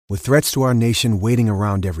With threats to our nation waiting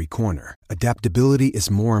around every corner, adaptability is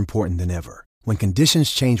more important than ever. When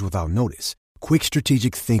conditions change without notice, quick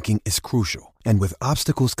strategic thinking is crucial. And with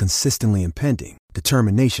obstacles consistently impending,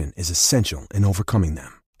 determination is essential in overcoming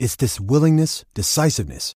them. It's this willingness,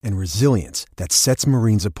 decisiveness, and resilience that sets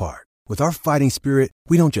Marines apart. With our fighting spirit,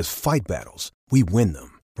 we don't just fight battles, we win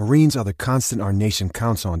them. Marines are the constant our nation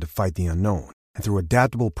counts on to fight the unknown. And through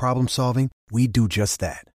adaptable problem solving, we do just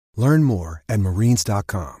that. Learn more at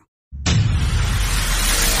marines.com.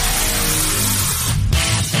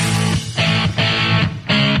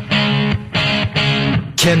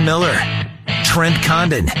 Ken Miller, Trent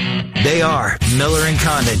Condon. They are Miller and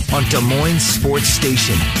Condon on Des Moines Sports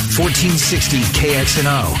Station, 1460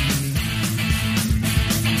 KXNO.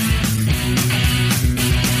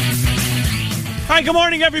 All right, good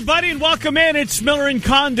morning, everybody, and welcome in. It's Miller and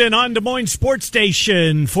Condon on Des Moines Sports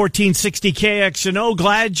Station, 1460 KXNO.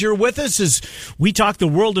 Glad you're with us as we talk the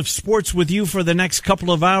world of sports with you for the next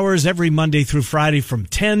couple of hours, every Monday through Friday from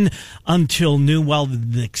 10 until noon, well,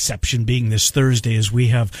 the exception being this Thursday as we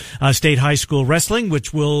have State High School Wrestling,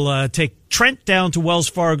 which will take Trent down to Wells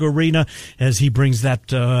Fargo Arena as he brings that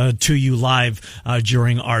to you live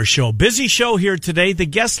during our show. Busy show here today. The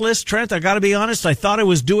guest list, Trent, I got to be honest, I thought I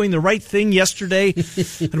was doing the right thing yesterday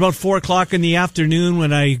at about 4 o'clock in the afternoon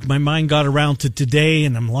when my mind got around to today,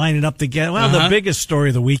 and I'm lining up to get, the biggest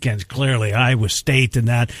story of the weekend, clearly, Iowa State and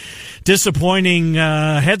that disappointing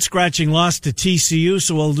head-scratching loss to TCU,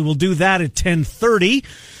 so we'll do that at 10:30.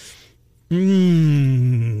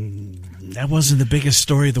 That wasn't the biggest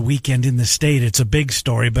story of the weekend in the state. It's a big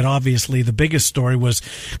story, but obviously the biggest story was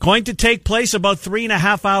going to take place about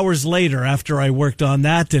 3.5 hours later after I worked on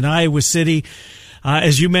that in Iowa City.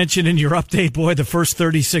 As you mentioned in your update, boy, the first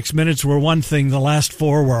 36 minutes were one thing. The last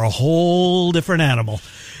 4 were a whole different animal.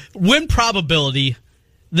 Win probability.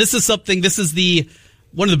 This is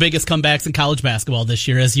one of the biggest comebacks in college basketball this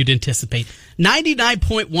year, as you'd anticipate.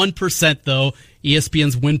 99.1%, though,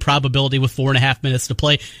 ESPN's win probability with 4.5 minutes to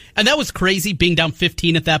play. And that was crazy, being down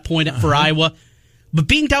 15 at that point for Iowa. But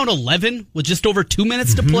being down 11 with just over 2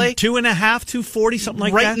 minutes to play. 2.5, 2:40, something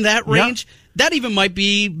like that. Right in that range. Yep. That even might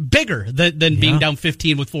be bigger than being down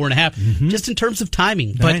 15 with 4.5, just in terms of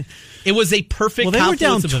timing. But it was a perfect confluence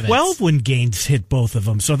of events. They were down 12 when Gaines hit both of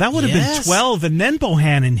them. So that would have been 12, and then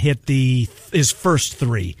Bohannon hit his first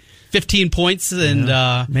 3. 15 points, and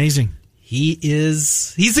amazing.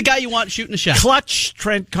 He's the guy you want shooting a shot. Clutch,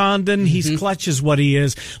 Trent Condon. He's clutch is what he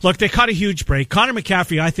is. Look, they caught a huge break. Connor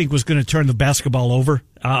McCaffrey, I think, was going to turn the basketball over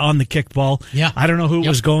on the kickball. Yeah. I don't know who it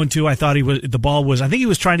was going to. I thought I think he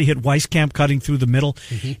was trying to hit Weiskamp cutting through the middle,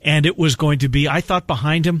 and it was going to be, I thought,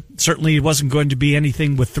 behind him. Certainly it wasn't going to be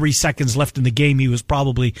anything with 3 seconds left in the game. He was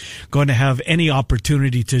probably going to have any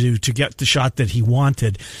opportunity to get the shot that he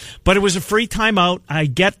wanted. But it was a free timeout. I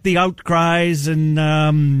get the outcries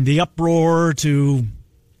and the uproar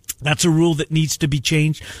that's a rule that needs to be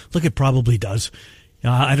changed. Look, it probably does.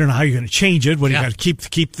 I don't know how you're going to change it. You got to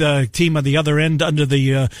keep the team on the other end under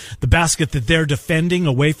the basket that they're defending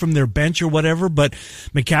away from their bench or whatever. But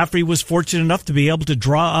McCaffrey was fortunate enough to be able to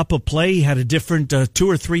draw up a play. He had a different 2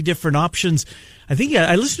 or 3 different options. I think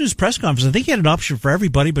I listened to his press conference. I think he had an option for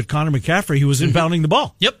everybody but Connor McCaffrey, who was inbounding the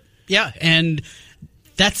ball. Yep. Yeah. And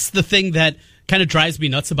that's the thing that kind of drives me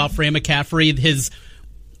nuts about Fran McCaffrey.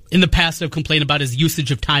 In the past, I've complained about his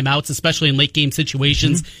usage of timeouts, especially in late game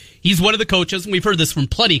situations. He's one of the coaches, and we've heard this from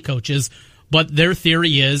plenty of coaches, but their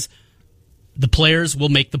theory is the players will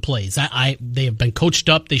make the plays. They have been coached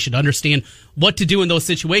up. They should understand what to do in those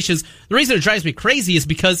situations. The reason it drives me crazy is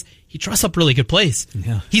because he draws up really good plays.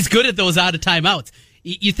 Yeah. He's good at those out of timeouts.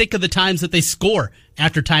 You think of the times that they score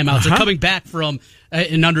after timeouts or coming back from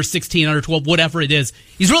an under 16, under 12, whatever it is.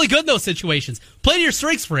 He's really good in those situations. Play to your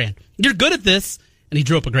strengths, Fran. You're good at this. And he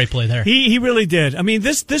drew up a great play there. He really did. I mean,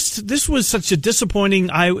 this was such a disappointing.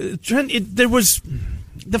 There was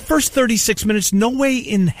the first 36 minutes. No way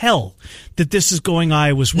in hell that this is going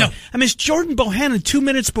Iowa's way. No. I mean, it's Jordan Bohannon 2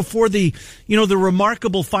 minutes before the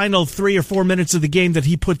remarkable final 3 or 4 minutes of the game that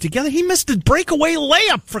he put together. He missed a breakaway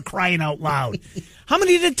layup, for crying out loud. How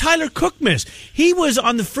many did Tyler Cook miss? He was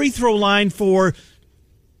on the free throw line for.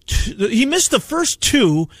 He missed the first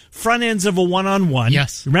 2 front ends of a one-on-one.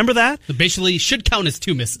 Yes. Remember that? They basically should count as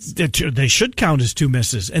 2 misses. They should count as 2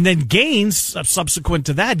 misses. And then Gaines, subsequent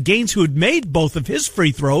to that, Gaines, who had made both of his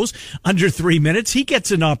free throws under 3 minutes, he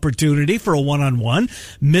gets an opportunity for a one-on-one,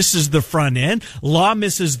 misses the front end. Law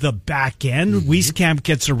misses the back end. Wieskamp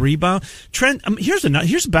gets a rebound. Trent, here's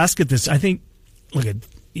a basket that's, I think, look at,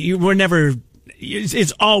 we're never...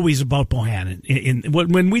 It's always about Bohannon.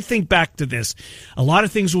 When we think back to this, a lot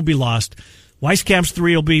of things will be lost. Weiskamp's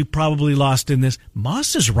 3 will be probably lost in this.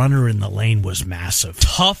 Moss's runner in the lane was massive.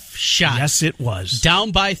 Tough shot. Yes, it was.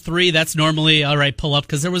 Down by 3, that's normally, all right, pull up,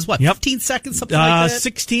 because there was, 15 seconds, something like that?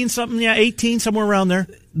 16 something, 18, somewhere around there.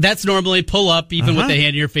 That's normally pull up, even with the hand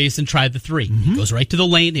in your face, and try the 3. He goes right to the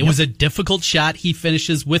lane. It was a difficult shot. He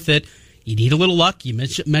finishes with it. You need a little luck. You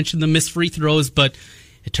mentioned the missed free throws, but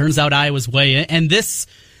it turns out Iowa's way in. And this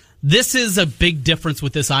is a big difference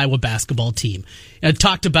with this Iowa basketball team. I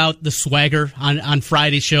talked about the swagger on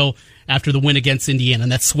Friday's show after the win against Indiana,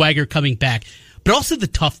 and that swagger coming back, but also the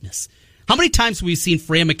toughness. How many times have we seen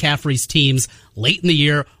Fran McCaffrey's teams late in the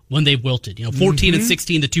year when they wilted? 14 and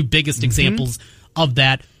 16, the two biggest examples of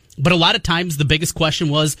that. But a lot of times the biggest question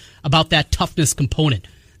was about that toughness component.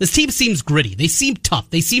 This team seems gritty. They seem tough.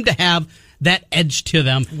 They seem to have that edge to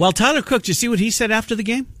them. Well, Tyler Cook, did you see what he said after the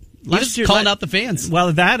game? Last year, calling out the fans.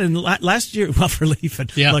 Well, that and last year, for leaving.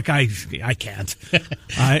 Yeah. Look, I can't.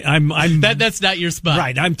 I'm that's not your spot,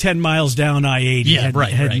 right? I'm 10 miles down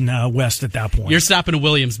I-80, heading west at that point. You're stopping at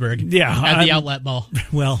Williamsburg, at the outlet mall.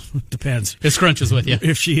 Well, depends. If Scrunch is with you,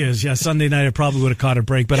 if she is, Sunday night I probably would have caught a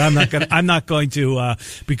break, but I'm not going to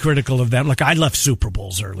be critical of them. Look, I left Super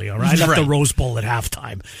Bowls early. All right, I left the Rose Bowl at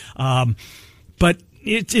halftime, but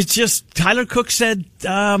it's just Tyler Cook said.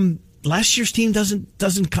 Last year's team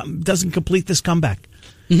doesn't complete this comeback.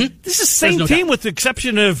 Mm-hmm. This is the same team with the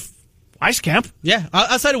exception of Wieskamp. Yeah,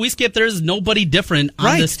 outside of Wieskamp, there is nobody different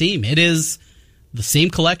on this team. It is the same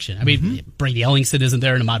collection. I mean, Brady Ellingson isn't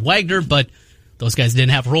there and Ahmad Wagner, but those guys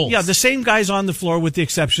didn't have roles. Yeah, the same guys on the floor with the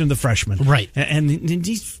exception of the freshman. Right. And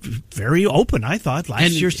he's very open, I thought.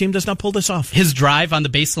 Last year's team does not pull this off. His drive on the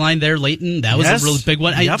baseline there, Leighton, that was a really big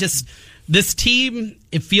one. Yep. This team,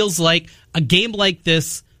 it feels like a game like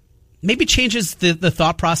this maybe changes the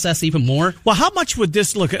thought process even more. Well, how much would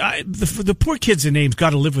this look? The poor kids in Ames got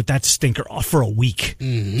to live with that stinker for a week,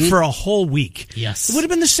 for a whole week. Yes, it would have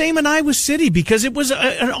been the same in Iowa City because it was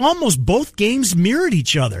almost both games mirrored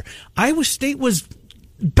each other. Iowa State was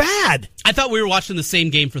bad. I thought we were watching the same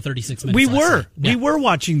game for 36 minutes. We were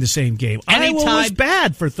watching the same game. Iowa was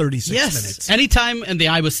bad for 36 minutes. Anytime in the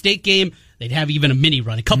Iowa State game, they'd have even a mini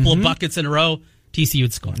run, a couple of buckets in a row. TCU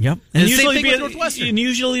would score. Yep. And usually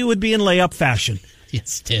it would be in layup fashion.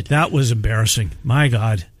 Yes, it did. That was embarrassing. My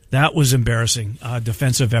God. That was embarrassing.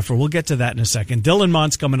 Defensive effort. We'll get to that in a second. Dylan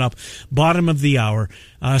Mont's coming up, bottom of the hour.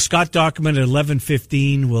 Scott Dockman at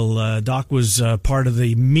 11:15. Doc was part of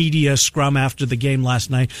the media scrum after the game last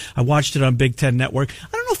night. I watched it on Big Ten Network. I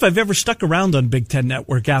don't know if I've ever stuck around on Big Ten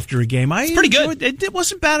Network after a game. It's pretty good. It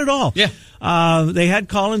wasn't bad at all. Yeah. They had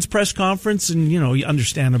Collins' press conference, and,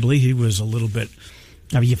 understandably, he was a little bit...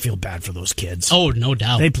 I mean, you feel bad for those kids. Oh, no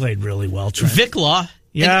doubt. They played really well, Trent. Vic Law.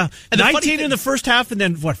 Yeah, and 19 in the first half, and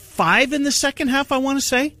then 5 in the second half, I want to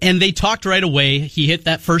say. And they talked right away. He hit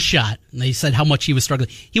that first shot, and they said how much he was struggling.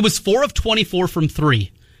 He was 4 of 24 from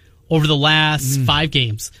 3 over the last 5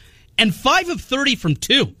 games, and 5 of 30 from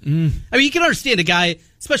 2. I mean, you can understand a guy,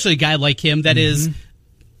 especially a guy like him, that is,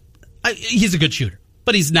 he's a good shooter,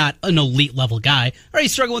 but he's not an elite level guy. All right,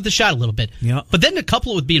 he's struggling with the shot a little bit. Yeah. But then to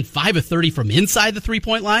couple it with being 5 of 30 from inside the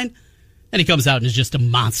 3-point line. And he comes out and is just a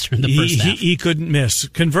monster in the first half. He couldn't miss.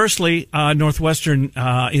 Conversely, Northwestern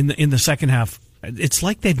in the second half, it's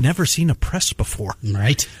like they've never seen a press before.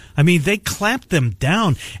 Right. I mean, they clamped them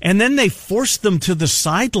down, and then they forced them to the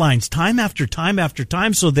sidelines time after time after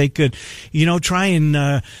time so they could, try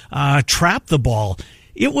and trap the ball.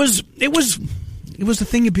 It was a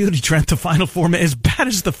thing of beauty, Trent, the Final Four. As bad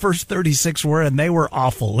as the first 36 were, and they were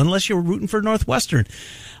awful, unless you were rooting for Northwestern.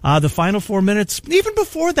 The final 4 minutes, even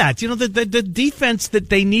before that, the defense that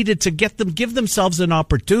they needed to give themselves an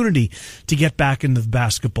opportunity to get back into the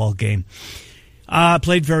basketball game.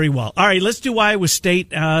 Played very well. All right, let's do Iowa State.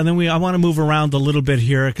 Then I want to move around a little bit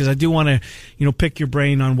here because I do want to, pick your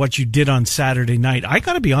brain on what you did on Saturday night. I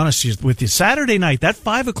got to be honest with you. Saturday night, that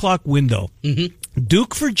 5:00 window,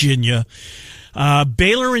 Duke, Virginia,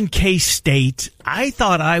 Baylor and K-State. I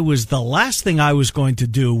thought the last thing I was going to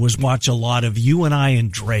do was watch a lot of UNI and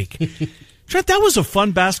Drake. Trent, that was a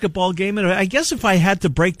fun basketball game. And I guess if I had to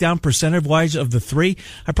break down percentage-wise of the three,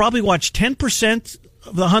 I probably watched 10%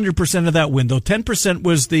 of the 100% of that window. 10%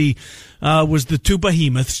 was the two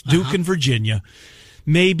behemoths, Duke and Virginia.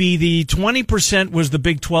 Maybe the 20% was the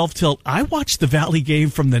Big 12 tilt. I watched the Valley game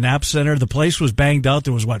from the Knapp Center. The place was banged out.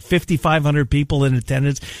 There was, 5,500 people in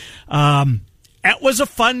attendance. It was a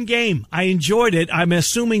fun game. I enjoyed it. I'm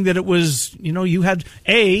assuming that it was, you had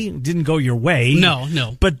didn't go your way.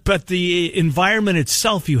 No. But the environment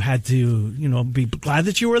itself, you had to, be glad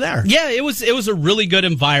that you were there. Yeah, it was a really good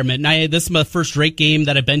environment. And this is my first Drake game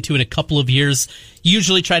that I've been to in a couple of years.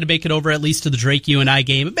 Usually try to make it over at least to the Drake UNI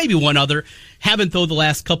game, maybe one other. Haven't though the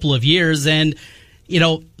last couple of years. And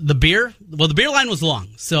the beer line was long,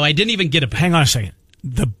 so I didn't even get a beer. Hang on a second.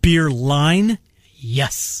 The beer line?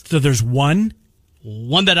 Yes. So there's one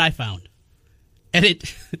that I found. And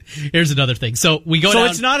here's another thing. So we go down.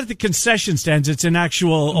 So it's not at the concession stands, it's an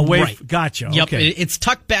actual away. Right. Gotcha. Yep. Okay. It's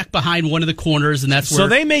tucked back behind one of the corners, and that's where. So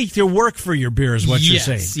they make you work for your beer, is what yes,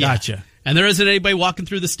 you're saying. Yeah. Gotcha. And there isn't anybody walking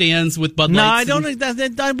through the stands with Bud Lights. No, I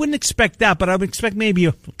don't. I wouldn't expect that, but I would expect maybe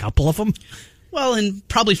a couple of them. Well, and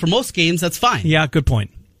probably for most games, that's fine. Yeah, good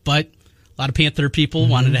point. But a lot of Panther people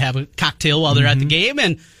wanted to have a cocktail while they're at the game,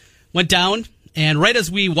 and went down. And right as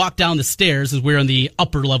we walked down the stairs, as we're on the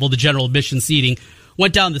upper level, the general admission seating,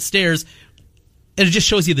 went down the stairs, and it just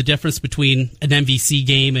shows you the difference between an MVC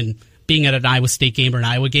game and being at an Iowa State game or an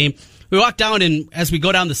Iowa game. We walk down, and as we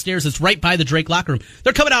go down the stairs, it's right by the Drake locker room.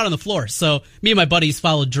 They're coming out on the floor. So me and my buddies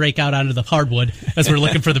followed Drake out onto the hardwood as we're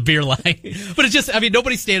looking for the beer line. But it's just,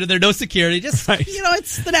 nobody's standing there, no security. Just, right.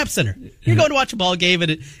 It's the Knapp Center. You're going to watch a ball game,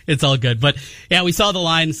 and it's all good. But, yeah, we saw the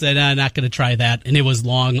line and said, I'm not going to try that. And it was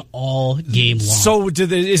long all game long. So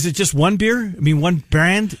is it just one beer? One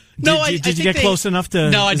brand? Did you get close enough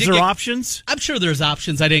to? No, is there options? I'm sure there's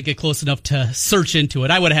options. I didn't get close enough to search into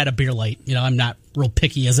it. I would have had a beer light. I'm not real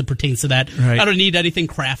picky as it pertains to that. Right. I don't need anything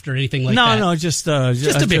craft or anything like that. No, just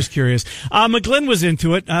curious. McGlynn was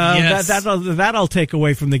into it. Yes. That I'll take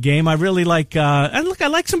away from the game. I really like. And look, I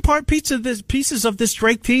like some pieces of this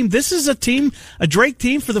Drake team. This is a Drake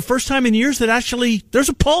team for the first time in years that actually there's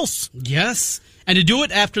a pulse. Yes, and to do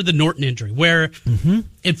it after the Norton injury, where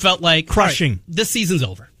it felt like crushing. Right, this season's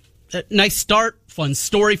over. Nice start, fun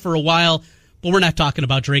story for a while, but we're not talking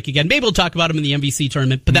about Drake again. Maybe we'll talk about him in the MVC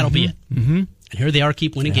tournament, but that'll be it. Mm-hmm. And here they are,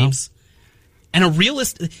 keep winning games. And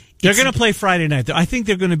they're going to play Friday night. I think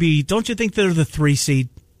they're going to be. Don't you think they're the 3 seed?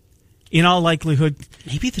 In all likelihood,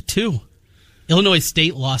 maybe the 2. Illinois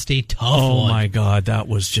State lost a tough one. Oh my God, that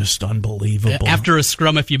was just unbelievable. After a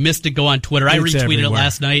scrum, if you missed it, go on Twitter. I retweeted it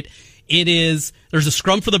last night. There's a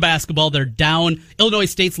scrum for the basketball. They're down. Illinois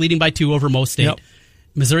State's leading by 2 over Mo State. Yep.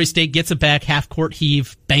 Missouri State gets it back, half-court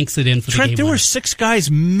heave, banks it in for the game. There were 6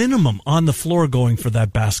 guys minimum on the floor going for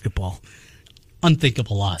that basketball.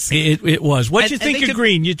 Unthinkable loss. It was. What did you think of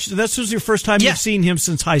Green? This was your first time you've seen him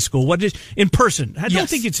since high school. In person? I don't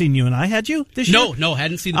think you'd seen you and I. Had you this year? No,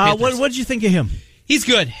 hadn't seen the Panthers. What did you think of him? He's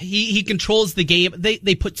good. He controls the game.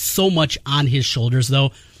 They put so much on his shoulders,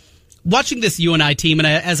 though. Watching this UNI team, and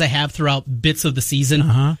as I have throughout bits of the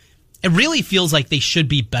season, it really feels like they should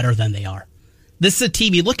be better than they are. This is a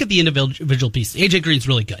team. You look at the individual piece. AJ Green's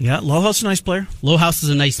really good. Yeah, Lohaus is a nice player. Lohaus is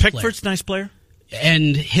a nice player. Pickford's a nice player.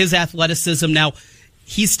 And his athleticism, now,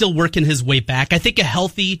 he's still working his way back. I think a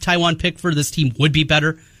healthy Taiwan Pickford, this team would be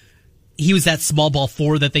better. He was that small ball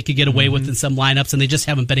 4 that they could get away with in some lineups, and they just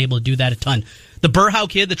haven't been able to do that a ton. The Burhow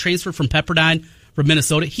kid, the transfer from Pepperdine from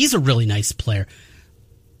Minnesota, he's a really nice player.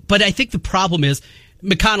 But I think the problem is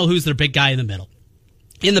McConnell, who's their big guy in the middle.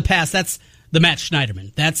 In the past, that's the Matt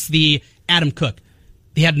Schneiderman. That's the Adam Cook.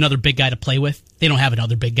 They had another big guy to play with. They don't have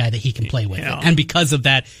another big guy that he can play with. Yeah. And because of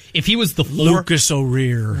that, if he was the 4... Lucas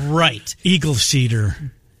O'Rear. Right. Eagle Cedar.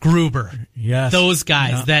 Gruber. Yes. Those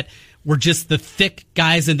guys that were just the thick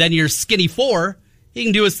guys, and then your skinny 4, he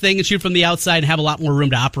can do his thing and shoot from the outside and have a lot more room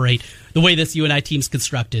to operate the way this UNI team's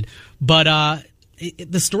constructed. But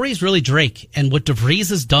the story is really Drake and what DeVries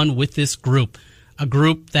has done with this group. A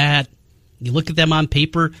group that, you look at them on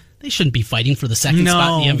paper, they shouldn't be fighting for the second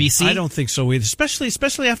spot in the MVC. I don't think so either,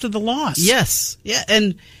 especially after the loss. Yes. Yeah,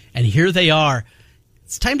 and here they are.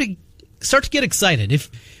 It's time to start to get excited.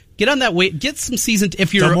 Get on that way. Get some season.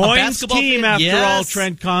 If you're Des Moines a basketball team, fan, after all,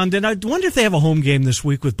 Trent Condon. I wonder if they have a home game this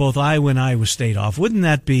week with both Iowa and Iowa State off. Wouldn't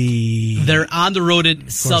that be? They're on the road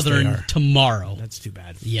at Southern tomorrow. That's too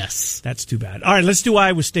bad. Yes, that's too bad. All right, let's do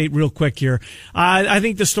Iowa State real quick here. I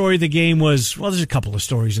think the story of the game was, well, there's a couple of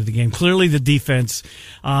stories of the game. Clearly, the defense,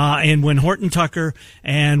 and when Horton Tucker,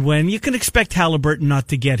 and when you can expect Halliburton not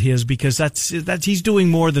to get his, because that's he's doing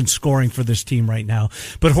more than scoring for this team right now.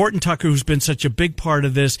 But Horton Tucker, who's been such a big part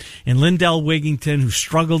of this, and Lindell Wigington, who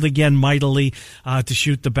struggled again mightily to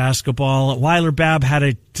shoot the basketball. Weiler Babb had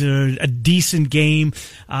a decent game.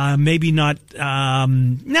 Maybe not.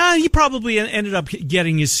 He probably ended up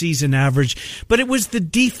getting his season average. But it was the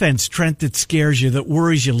defense, Trent, that scares you, that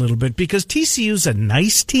worries you a little bit, because TCU's a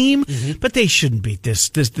nice team, but they shouldn't beat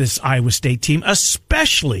this Iowa State team,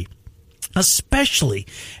 especially especially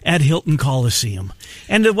at Hilton Coliseum.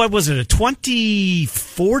 And what was it, a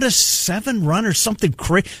 24-7 run or something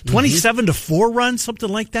crazy? 27-4 run, something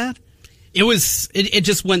like that? It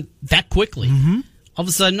just went that quickly. All of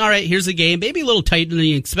a sudden, all right, here's a game, maybe a little tighter than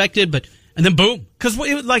you expected, and then boom. Because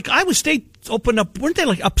like Iowa State opened up, weren't they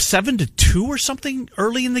like up 7-2 or something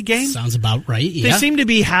early in the game? Sounds about right. Yeah. They seem to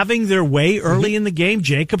be having their way early in the game.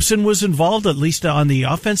 Jacobson was involved, at least on the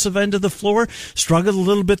offensive end of the floor. Struggled a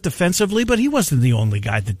little bit defensively, but he wasn't the only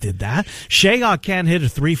guy that did that. Shayok can't hit a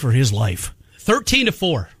three for his life.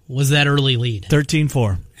 13-4 was that early lead.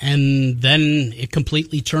 13-4. And then it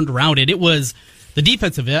completely turned around. And it was the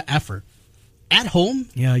defensive effort. At home?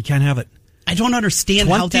 Yeah, you can't have it. I don't understand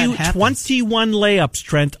how that happens. 21 layups,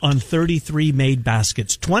 Trent, on 33 made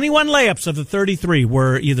baskets. 21 layups of the 33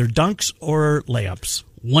 were either dunks or layups.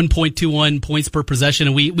 1.21 points per possession,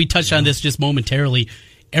 and we touched on this just momentarily.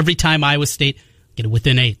 Every time Iowa State get it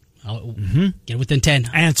within 8, get it within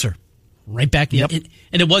 10. Answer. Right back. Yep.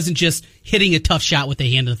 And it wasn't just hitting a tough shot with a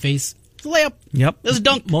hand in the face. It's a layup. Yep. It was a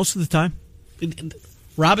dunk. Most of the time.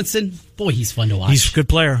 Robinson, boy, he's fun to watch. He's a good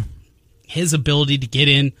player. His ability to get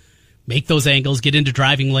in, make those angles, get into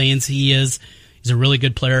driving lanes, he's a really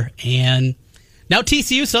good player. And now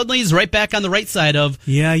TCU suddenly is right back on the right side of.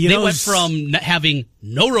 Yeah, they went from having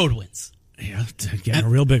no road wins. Yeah, a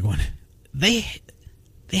real big one. They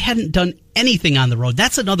hadn't done anything on the road.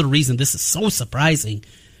 That's another reason this is so surprising.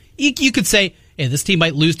 You could say, hey, this team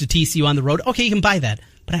might lose to TCU on the road. Okay, you can buy that.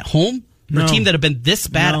 But at home, for a team that have been this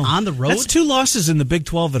bad on the road. That's 2 losses in the Big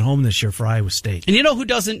 12 at home this year for Iowa State. And you know who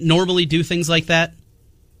doesn't normally do things like that?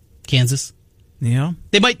 Kansas. Yeah.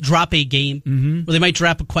 They might drop a game, or they might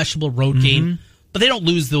drop a questionable road game, but they don't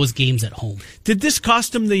lose those games at home. Did this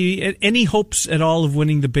cost them any hopes at all of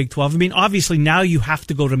winning the Big 12? I mean, obviously now you have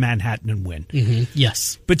to go to Manhattan and win.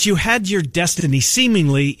 Yes. But you had your destiny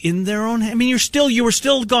seemingly in their own. I mean, you were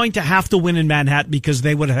still going to have to win in Manhattan because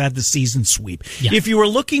they would have had the season sweep. Yeah. If you were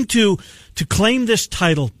looking to claim this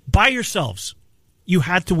title by yourselves, you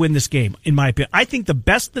had to win this game, in my opinion. I think the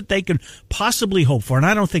best that they can possibly hope for, and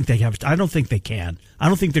I don't think they have. I don't think they can. I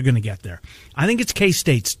don't think they're going to get there. I think it's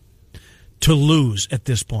K-State's to lose at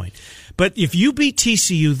this point. But if you beat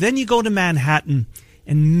TCU, then you go to Manhattan,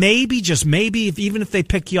 and maybe, just maybe, even if they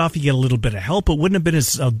pick you off, you get a little bit of help. It wouldn't have been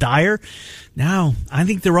as dire. Now, I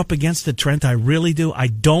think they're up against it, Trent. I really do. I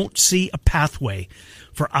don't see a pathway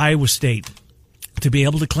for Iowa State to be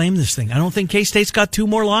able to claim this thing. I don't think K-State's got 2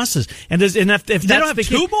 more losses. And if they don't have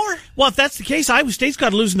 2 more? Well, if that's the case, Iowa State's got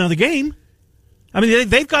to lose another game. I mean,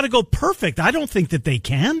 they've got to go perfect. I don't think that they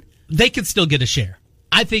can. They could still get a share.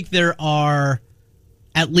 I think there are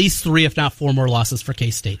at least 3, if not 4 more losses for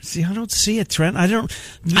K-State. See, I don't see it, Trent.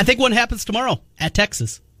 I think one happens tomorrow at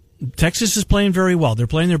Texas. Texas is playing very well. They're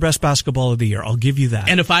playing their best basketball of the year. I'll give you that.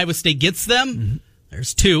 And if Iowa State gets them,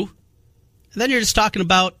 there's 2. And then you're just talking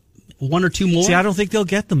about 1 or 2 more. See, I don't think they'll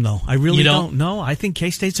get them, though. I really don't. No, I think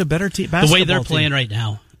K-State's a better basketball team. The way they're playing right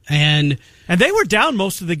now. And they were down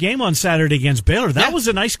most of the game on Saturday against Baylor. That was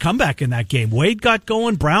a nice comeback in that game. Wade got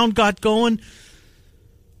going. Brown got going.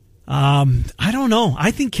 I don't know.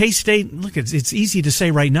 I think K-State, look, it's easy to say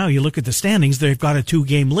right now. You look at the standings, they've got a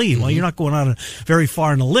 2-game lead. Well, you're not going out very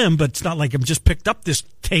far in a limb, but it's not like I've just picked up this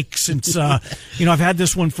take since, I've had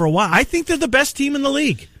this one for a while. I think they're the best team in the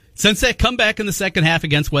league. Since that comeback in the second half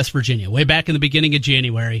against West Virginia, way back in the beginning of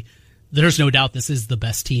January, there's no doubt this is the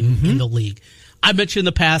best team in the league. I mentioned in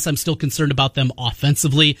the past, I'm still concerned about them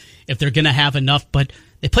offensively, if they're going to have enough, but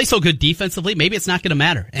they play so good defensively, maybe it's not going to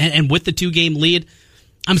matter. And with the 2-game lead,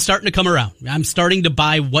 I'm starting to come around. I'm starting to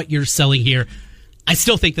buy what you're selling here. I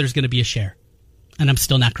still think there's going to be a share. And I'm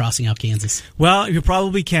still not crossing out Kansas. Well, you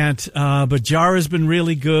probably can't, but Jara's been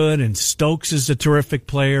really good, and Stokes is a terrific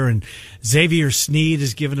player, and Xavier Sneed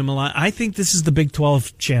has given him a lot. I think this is the Big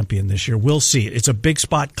 12 champion this year. We'll see. It's a big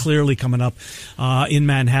spot clearly coming up in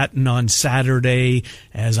Manhattan on Saturday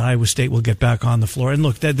as Iowa State will get back on the floor. And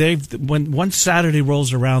look, once Saturday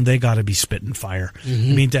rolls around, they got to be spitting fire. I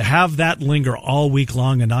mean, to have that linger all week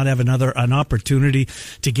long and not have an opportunity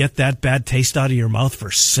to get that bad taste out of your mouth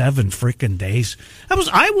for 7 freaking days.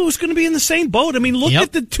 Iowa was going to be in the same boat. I mean, look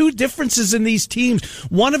at the 2 differences in these teams.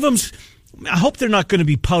 One of them's, I hope they're not going to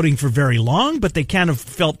be pouting for very long, but they kind of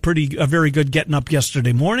felt very good getting up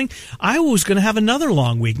yesterday morning. Iowa was going to have another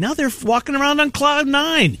long week. Now they're walking around on cloud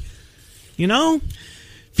 9.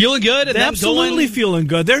 Feeling good. And absolutely feeling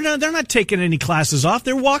good. They're not taking any classes off.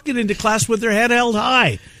 They're walking into class with their head held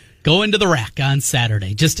high. Going to the rack on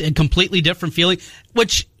Saturday. Just a completely different feeling,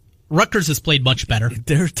 which Rutgers has played much better.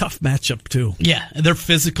 They're a tough matchup, too. Yeah, they're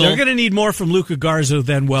physical. They're going to need more from Luka Garza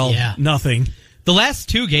than, nothing. The last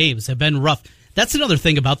 2 games have been rough. That's another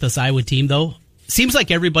thing about this Iowa team, though. Seems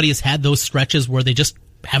like everybody has had those stretches where they just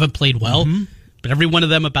haven't played well, but every one of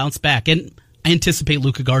them have bounced back. And I anticipate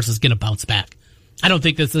Luka Garza is going to bounce back. I don't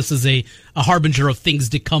think that this is a harbinger of things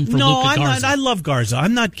to come for Luka Garza. I love Garza.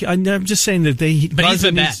 I'm just saying that But he's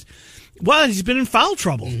been bad. Well, he's been in foul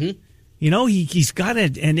trouble. You know, he's got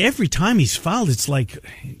it, and every time he's fouled, it's like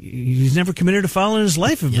he's never committed a foul in his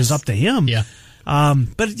life if it was up to him. Yeah.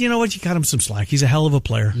 But you know what? You cut him some slack. He's a hell of a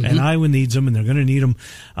player, and Iowa needs him, and they're going to need him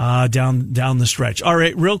down the stretch. All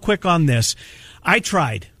right, real quick on this. I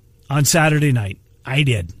tried on Saturday night. I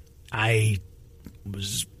did. I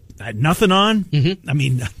had nothing on. I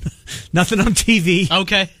mean, nothing on TV.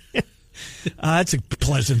 Okay. That's a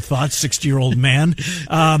pleasant thought, 60-year-old man.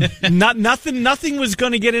 Nothing was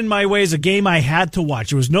going to get in my way as a game I had to watch.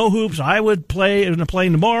 There was no hoops. I would play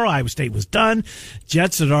playing tomorrow. Iowa State was done.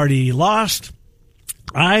 Jets had already lost.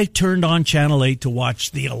 I turned on Channel 8 to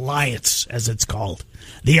watch The Alliance, as it's called.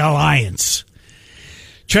 The Alliance.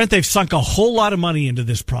 Trent, they've sunk a whole lot of money into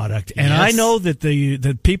this product, and I know that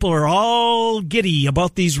the people are all giddy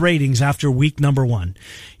about these ratings after week number 1.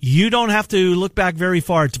 You don't have to look back very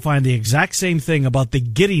far to find the exact same thing about the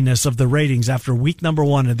giddiness of the ratings after week number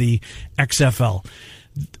 1 of the XFL.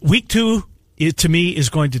 Week 2, to me, is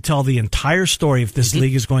going to tell the entire story if this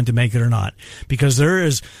league is going to make it or not. Because there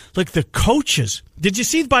is, look, the coaches. Did you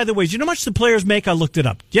see, by the way, do you know how much the players make? I looked it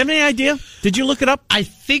up. Do you have any idea? Did you look it up? I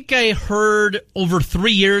think I heard over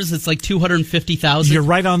 3 years it's like $250,000. You're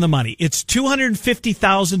right on the money. It's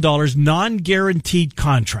 $250,000 non-guaranteed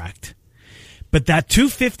contract. But that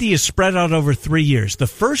 $250,000 is spread out over 3 years. The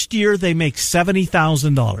first year they make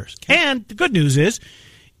 $70,000. And the good news is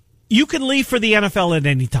you can leave for the NFL at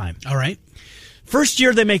any time. All right. First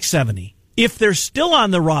year they make $70,000. If they're still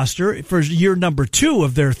on the roster for year number 2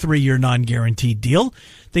 of their 3-year non-guaranteed deal,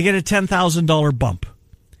 they get a $10,000 bump.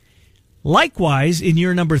 Likewise, in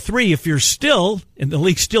year number 3, if you're still, and the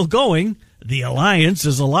league's still going, the Alliance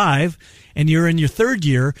is alive, and you're in your 3rd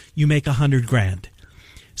year, you make $100,000.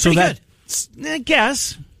 So Pretty good.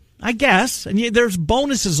 I guess. And there's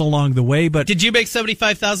bonuses along the way, but... Did you make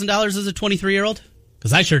 $75,000 as a 23-year-old?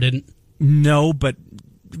 Because I sure didn't. No, but...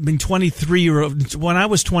 I mean, 23-year-old. When I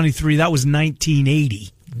was 23, that was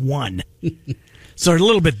 1981. So a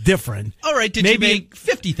little bit different. All right. Did you make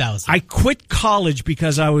 $50,000? I quit college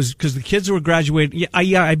because the kids were graduating.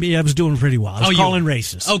 I was doing pretty well. I was calling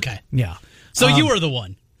races. Okay. Yeah. So you were the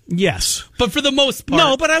one. Yes. But for the most part.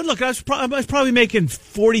 No, but I was probably making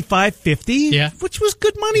 $45, $50. Yeah. Which was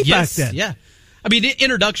good money back then. Yeah. I mean,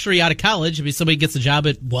 introductory out of college. I mean, somebody gets a job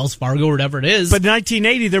at Wells Fargo or whatever it is. But in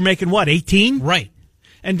 1980, they're making what, 18? Right.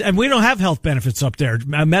 And we don't have health benefits up there.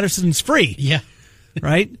 Medicine's free. Yeah.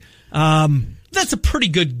 Right? That's a pretty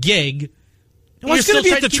good gig. Well, I was going to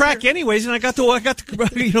be at the track anyways, and I got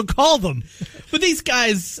to call them. But these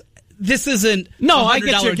guys, this isn't I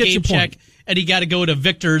 $100 get game check, and you got to go to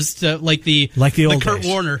Victor's to like the old Kurt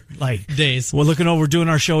days. Warner days. We're looking over doing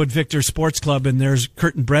our show at Victor Sports Club, and there's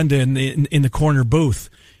Kurt and Brenda in the corner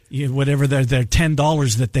booth. Whatever their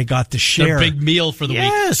 $10 that they got to share. Their big meal for the week.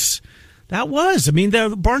 Yes. That was. I mean,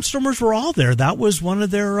 the Barnstormers were all there. That was one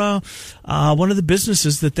of their one of the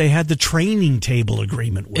businesses that they had the training table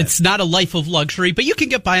agreement with. It's not a life of luxury, but you can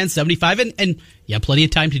get by on $75, and you have plenty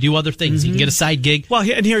of time to do other things. You can get a side gig. Well,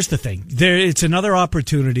 and here's the thing: it's another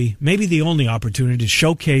opportunity, maybe the only opportunity, to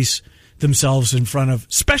showcase themselves in front of,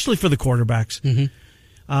 especially for the quarterbacks.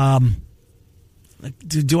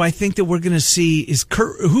 Do I think that we're going to see is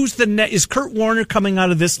Kurt Warner coming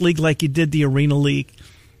out of this league like he did the Arena League?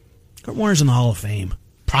 Kurt Warner's in the Hall of Fame.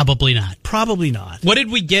 Probably not. Probably not. What did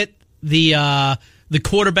we get the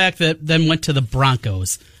quarterback that then went to the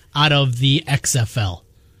Broncos out of the XFL?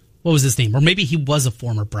 What was his name? Or maybe he was a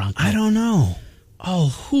former Bronco. I don't know. Oh,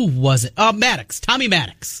 who was it? Maddox. Tommy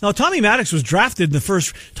Maddox. No, Tommy Maddox was drafted in the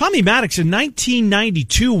first. Tommy Maddox in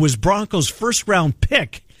 1992 was Broncos' first-round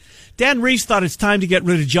pick. Dan Reeves thought it's time to get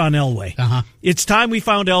rid of John Elway. It's time we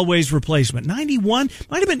found Elway's replacement. 91?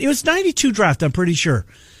 Might have been. It was 92 draft, I'm pretty sure.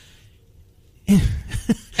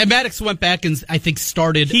 And Maddox went back and I think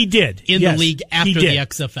started. He did in the league after the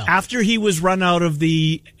XFL. After he was run out of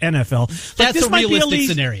the NFL. That's a realistic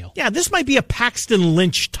scenario. Yeah, this might be a Paxton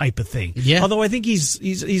Lynch type of thing. Yeah. Although I think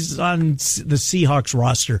he's on the Seahawks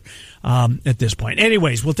roster at this point.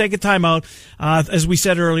 Anyways, we'll take a timeout. As we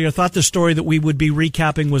said earlier, I thought the story that we would be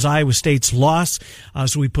recapping was Iowa State's loss.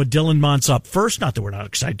 So we put Dylan Montz up first. Not that we're not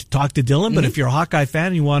excited to talk to Dylan, but if you're a Hawkeye fan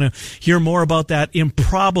and you want to hear more about that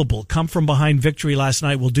improbable come from behind victory last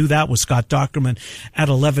night, we'll do that with Scott Dockerman at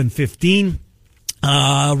 11:15.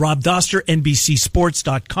 Rob Doster,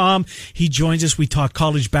 NBCSports.com. He joins us. We talk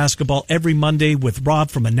college basketball every Monday with Rob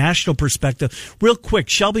from a national perspective. Real quick,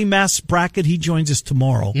 Shelby Mass bracket, he joins us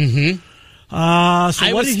tomorrow. Mm-hmm. So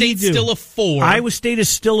Iowa what did he State's do? still a 4. Iowa State is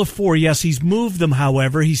still a 4. Yes, he's moved them,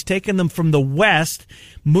 however. He's taken them from the west,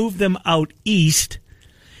 moved them out east,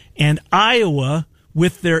 and Iowa,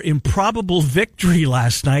 with their improbable victory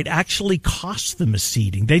last night, actually cost them a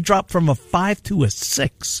seeding. They dropped from a 5 to a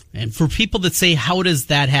 6. And for people that say, how does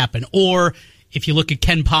that happen? Or if you look at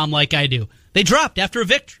Ken Palm like I do, they dropped after a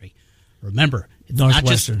victory. Remember, it's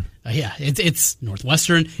Northwestern. Not just, it's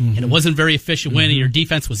Northwestern, and it wasn't a very efficient win, and your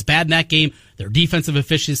defense was bad in that game. Their defensive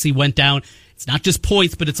efficiency went down. It's not just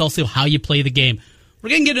points, but it's also how you play the game. We're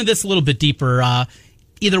going to get into this a little bit deeper,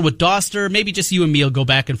 either with Doster, maybe just you and me will go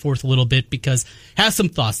back and forth a little bit, because have some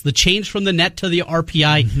thoughts. The change from the net to the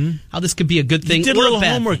RPI, how this could be a good thing. You did a little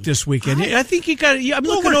homework this weekend. I think you got. I'm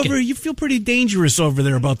looking over. You feel pretty dangerous over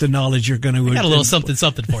there about the knowledge you're going to. I got a little something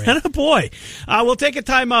for you. Boy, we'll take a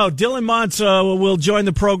timeout. Dylan Montz will join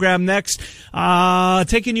the program next,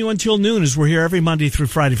 taking you until noon, as we're here every Monday through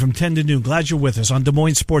Friday from 10 to noon. Glad you're with us on Des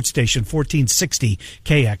Moines Sports Station 1460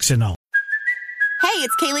 KXNO. Hey,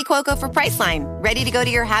 it's Kaylee Cuoco for Priceline. Ready to go to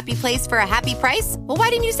your happy place for a happy price? Well, why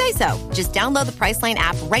didn't you say so? Just download the Priceline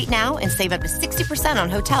app right now and save up to 60% on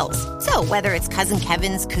hotels. So whether it's Cousin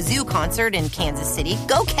Kevin's Kazoo Concert in Kansas City,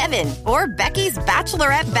 go Kevin, or Becky's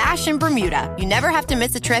Bachelorette Bash in Bermuda, you never have to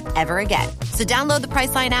miss a trip ever again. So download the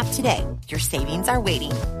Priceline app today. Your savings are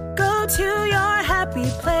waiting. Go to your happy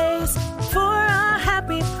place for a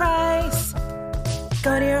happy price.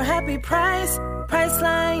 Go to your happy price,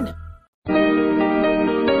 Priceline.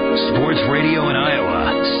 Sports radio in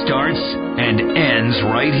Iowa starts and ends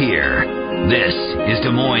right here. This is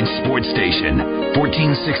Des Moines Sports Station,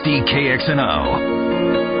 1460 KXNO.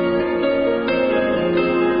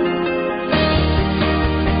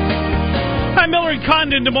 Hi, Miller and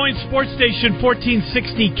Condon, Des Moines Sports Station,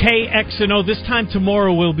 1460 KXNO. This time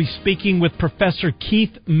tomorrow we'll be speaking with Professor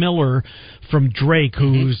Keith Miller from Drake,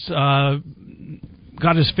 who's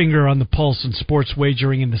got his finger on the pulse in sports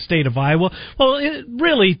wagering in the state of Iowa. Well,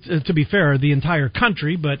 really, to be fair, the entire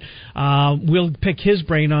country, but we'll pick his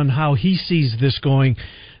brain on how he sees this going,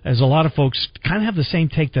 as a lot of folks kind of have the same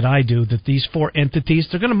take that I do, that these 4 entities,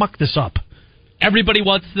 they're going to muck this up. Everybody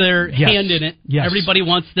wants their hand in it. Yes. Everybody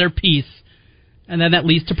wants their piece. And then that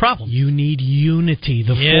leads to problems. You need unity.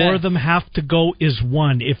 The 4 of them have to go as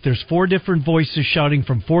one. If there's 4 different voices shouting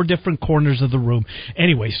from 4 different corners of the room.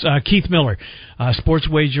 Anyways, Keith Miller, sports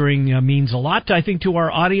wagering means a lot, I think, to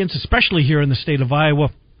our audience, especially here in the state of Iowa.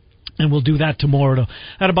 And we'll do that tomorrow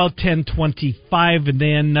at about 10:25, and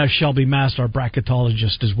then Shelby Mast, our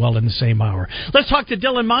bracketologist, as well in the same hour. Let's talk to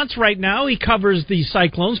Dylan Montz right now. He covers the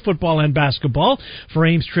Cyclones, football and basketball, for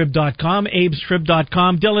AmesTrib.com,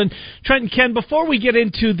 AbesTrib.com. Dylan, Trent, and Ken, before we get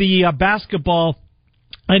into the basketball,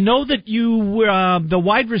 I know that you were the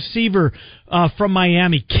wide receiver from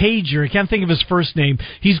Miami, Cager. I can't think of his first name.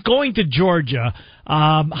 He's going to Georgia.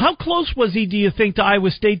 How close was he, do you think, to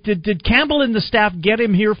Iowa State? Did Campbell and the staff get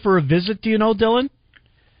him here for a visit? Do you know, Dylan?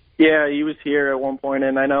 Yeah, he was here at one point,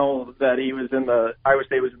 and I know that he was in the Iowa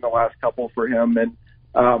State was in the last couple for him, and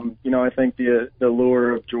I think the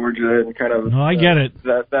lure of Georgia and kind of I get it.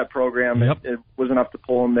 that program it was enough to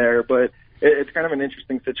pull him there, but it's kind of an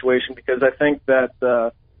interesting situation because I think that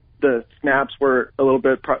the snaps were a little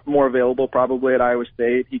bit more available probably at Iowa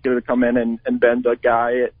State. He could have come in and been the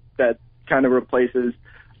guy that kind of replaces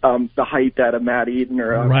the height that a Matt Eden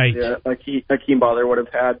or Akeem Butler would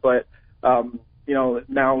have had. But,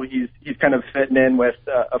 now he's kind of fitting in with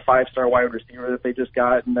a 5-star wide receiver that they just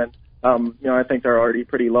got. And then, I think they're already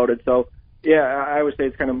pretty loaded. So, yeah, Iowa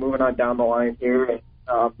State's kind of moving on down the line here and,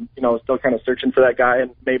 still kind of searching for that guy.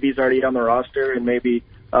 And maybe he's already on the roster and maybe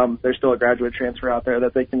there's still a graduate transfer out there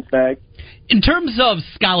that they can snag. In terms of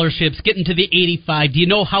scholarships, getting to the 85, do you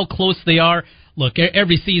know how close they are? Look,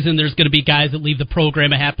 every season there's going to be guys that leave the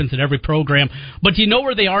program. It happens in every program. But do you know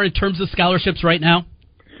where they are in terms of scholarships right now?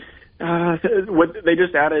 They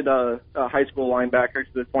just added a high school linebacker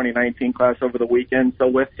to the 2019 class over the weekend. So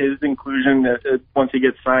with his inclusion, once he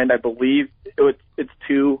gets signed, I believe it's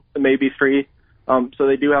 2, maybe 3. So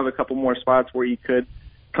they do have a couple more spots where you could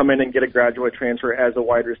come in and get a graduate transfer as a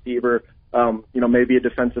wide receiver, maybe a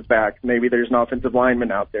defensive back. Maybe there's an offensive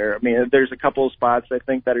lineman out there. I mean, there's a couple of spots I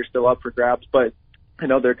think that are still up for grabs, but I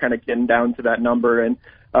know they're kind of getting down to that number, and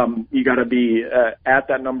you got to be at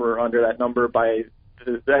that number or under that number by,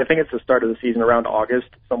 I think it's the start of the season, around August,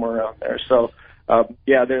 somewhere around there. So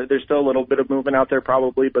There's still a little bit of movement out there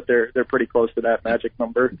probably, but they're pretty close to that magic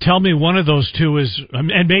number. Tell me one of those two is,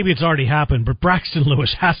 and maybe it's already happened, but Braxton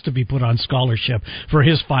Lewis has to be put on scholarship for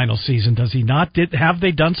his final season, does he not? Have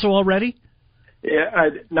they done so already? Yeah,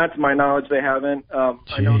 not to my knowledge, they haven't.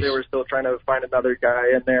 I know they were still trying to find another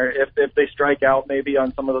guy in there. If they strike out maybe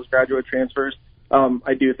on some of those graduate transfers,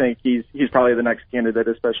 I do think he's probably the next candidate,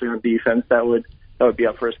 especially on defense, that would be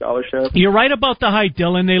up for a scholarship. You're right about the height,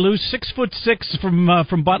 Dylan. They lose 6'6"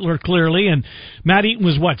 from Butler, clearly, and Matt Eaton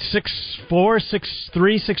was what, 6'4", 6'3",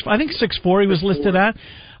 6'5", I think 6'4" he was listed at.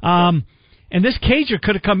 And this Cager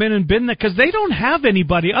could have come in and been there because they don't have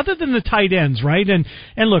anybody other than the tight ends, right? And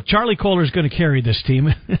look, Charlie Kohler's going to carry this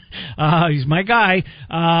team. He's my guy.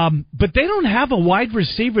 But they don't have a wide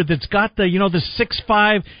receiver that's got the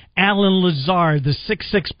 6'5" Alan Lazard, the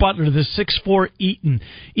 6'6" Butler, the 6'4" Eaton.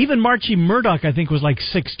 Even Marchie Murdoch, I think, was like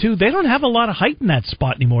 6'2". They don't have a lot of height in that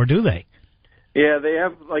spot anymore, do they? Yeah, they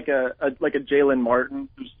have like a Jalen Martin,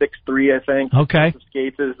 who's 6'3", I think. Okay.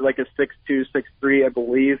 Skates is like a 6'2", 6'3", I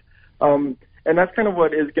believe. And that's kind of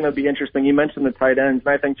what is going to be interesting. You mentioned the tight ends,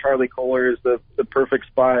 and I think Charlie Kohler is the perfect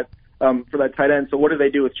spot for that tight end. So what do they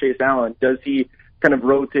do with Chase Allen? Does he kind of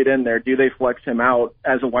rotate in there? Do they flex him out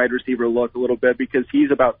as a wide receiver look a little bit? Because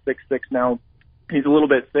he's about 6'6" now. He's a little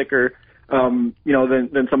bit thicker, than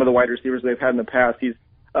some of the wide receivers they've had in the past. He's,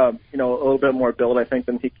 a little bit more build, I think,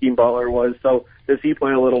 than Hakeem Butler was. So does he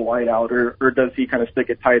play a little wide out, or does he kind of stick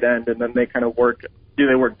at tight end, and then they kind of work? Do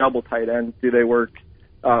they work double tight ends? Do they work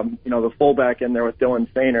the fullback in there with Dylan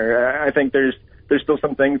Stainer? I think there's still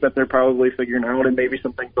some things that they're probably figuring out, and maybe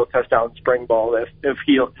some things they'll test out in spring ball if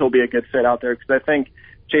he'll be a good fit out there. Because I think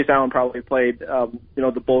Chase Allen probably played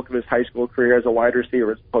the bulk of his high school career as a wide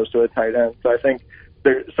receiver as opposed to a tight end. So I think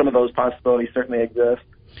some of those possibilities certainly exist.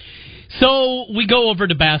 So we go over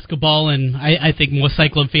to basketball, and I think most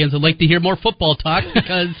Cyclone fans would like to hear more football talk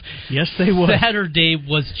because yes, they would. Saturday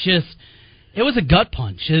was it was a gut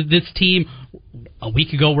punch. This team, a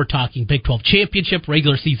week ago, we're talking Big 12 championship,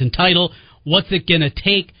 regular season title. What's it going to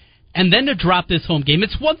take? And then to drop this home game.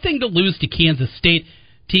 It's one thing to lose to Kansas State,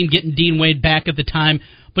 team getting Dean Wade back at the time,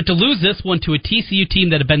 but to lose this one to a TCU team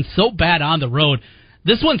that had been so bad on the road,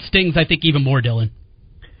 this one stings, I think, even more, Dylan.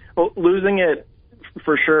 Well, losing it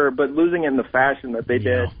for sure, but losing it in the fashion that they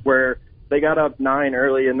did, where they got up 9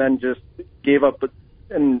 early and then just gave up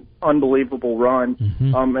an unbelievable run.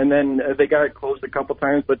 Mm-hmm. And then they got it closed a couple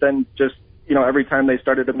times, but then just, every time they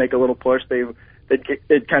started to make a little push,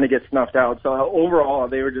 it kind of get snuffed out. So overall,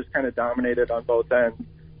 they were just kind of dominated on both ends.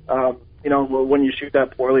 When you shoot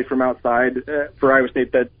that poorly from outside, for Iowa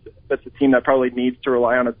State, that's a team that probably needs to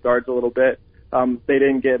rely on its guards a little bit. They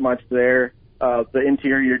didn't get much there. The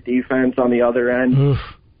interior defense on the other end,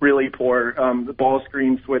 really poor. The ball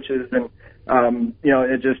screen switches, and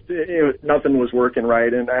nothing was working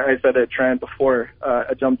right. And I said to Trent before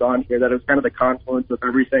I jumped on here that it was kind of the confluence of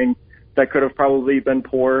everything that could have probably been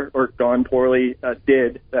poor or gone poorly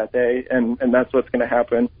did that day, and that's what's going to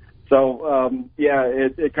happen. So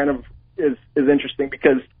it kind of is interesting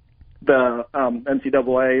because the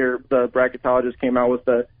NCAA or the bracketologists came out with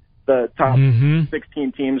the top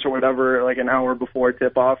 16 teams or whatever like an hour before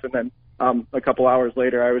tip-off, and then a couple hours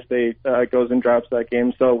later Iowa State goes and drops that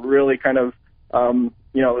game. So really kind of,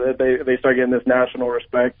 they start getting this national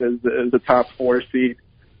respect as the top 4 seed.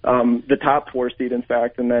 The top 4 seed, in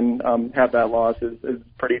fact, and then have that loss is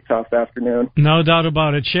pretty tough afternoon. No doubt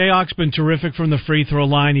about it. Shayok's been terrific from the free throw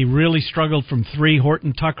line. He really struggled from 3.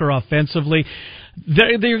 Horton Tucker offensively.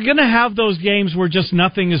 They're going to have those games where just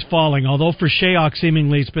nothing is falling, although for Shayok,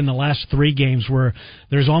 seemingly it's been the last 3 games where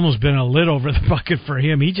there's almost been a lid over the bucket for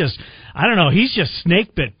him. He's just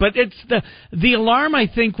snake bit. But it's the alarm, I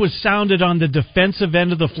think, was sounded on the defensive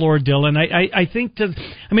end of the floor, Dylan. I think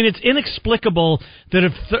it's inexplicable that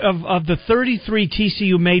of the 33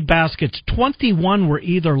 TCU made baskets, 21 were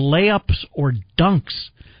either layups or dunks.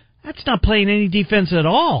 That's not playing any defense at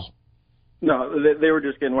all. No, they were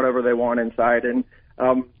just getting whatever they want inside, and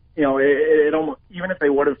it almost, even if they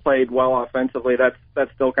would have played well offensively,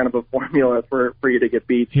 that's still kind of a formula for you to get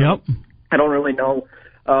beat. Yep. I don't really know,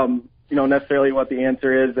 necessarily what the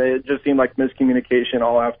answer is. It just seemed like miscommunication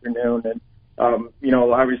all afternoon, and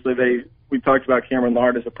obviously we talked about Cameron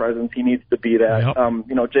Lard as a presence. He needs to be that.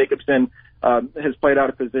 Yep. Jacobson has played out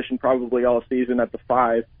of position probably all season at the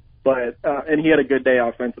 5. But and he had a good day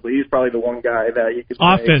offensively. He's probably the one guy that you could say,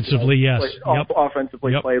 offensively, yes,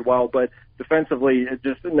 offensively played well, but defensively, it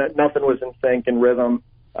just nothing was in sync and rhythm.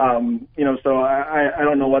 So I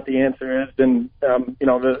don't know what the answer is. And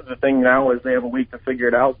the thing now is they have a week to figure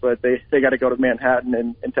it out, but they got to go to Manhattan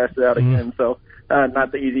and test it out again. So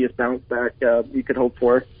not the easiest bounce back you could hope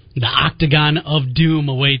for. The octagon of doom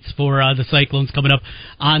awaits for the Cyclones coming up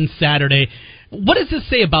on Saturday. What does this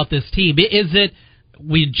say about this team? Is it,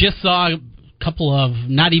 we just saw a couple of,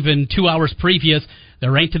 not even 2 hours previous,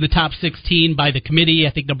 they're ranked in the top 16 by the committee.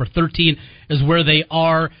 I think number 13 is where they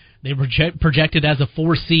are. They were projected as a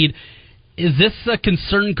 4 seed. Is this a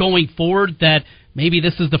concern going forward that maybe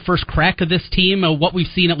this is the first crack of this team, what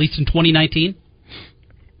we've seen at least in 2019?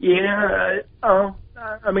 Yeah,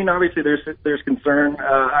 I mean, obviously there's concern.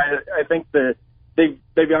 I think that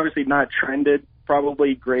they've obviously not trended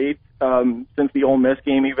probably great since the Ole Miss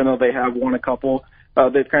game, even though they have won a couple.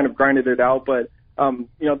 They've kind of grinded it out, but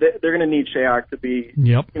they're going to need Shayok to be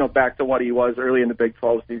back to what he was early in the Big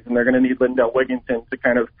 12 season. They're going to need Lindell Wigginton to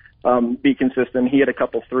kind of be consistent. He had a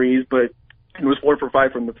couple threes, but he was 4 for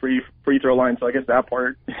 5 from the free throw line. So I guess that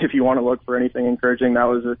part, if you want to look for anything encouraging, that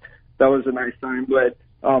was a nice sign. But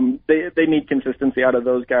they need consistency out of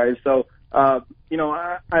those guys. So, I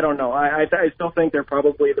don't know. I still think they're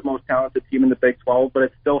probably the most talented team in the Big 12, but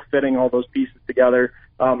it's still fitting all those pieces together,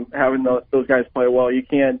 having those guys play well. You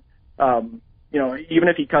can't, even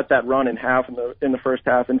if you cut that run in half in the first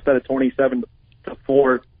half, instead of 27-4,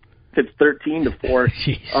 if it's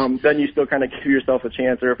 13-4, then you still kind of give yourself a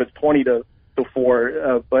chance, or if it's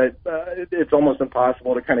 20-4, but it's almost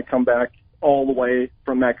impossible to kind of come back all the way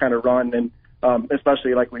from that kind of run, and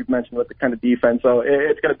especially like we've mentioned with the kind of defense. So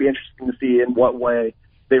it's going to be interesting to see in what way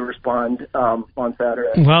they respond on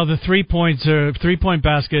Saturday. Well, the 3-point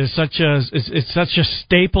basket is such a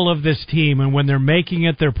staple of this team, and when they're making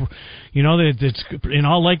it, it's in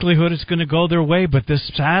all likelihood it's going to go their way. But this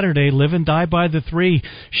Saturday, live and die by the 3.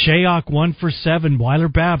 Shayok 1 for 7,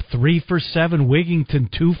 Weiler-Babb 3 for 7, Wigginton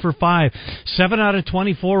 2 for 5, 7 out of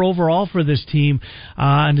 24 overall for this team,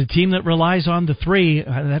 and a team that relies on the 3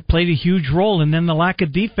 that played a huge role. And then the lack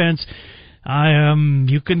of defense.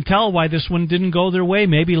 You can tell why this one didn't go their way.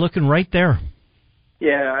 Maybe looking right there.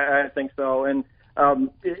 Yeah, I think so. And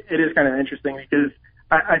it is kind of interesting because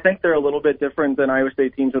I think they're a little bit different than Iowa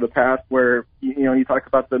State teams of the past where, you talk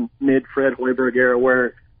about the mid-Fred Hoiberg era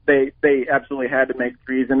where they absolutely had to make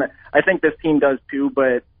threes. And I think this team does too,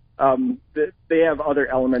 but they have other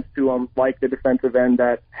elements to them, like the defensive end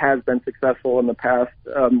that has been successful in the past,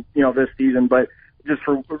 this season. But just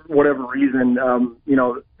for whatever reason,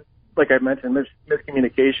 like I mentioned,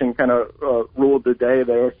 miscommunication kind of ruled the day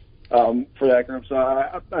there for that group. So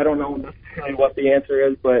I don't know necessarily what the answer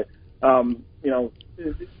is, but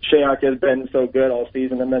Shayok has been so good all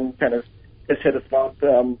season, and then kind of has hit a slump.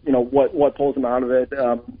 What pulls him out of it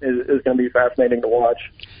is going to be fascinating to watch.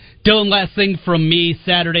 Dylan, last thing from me,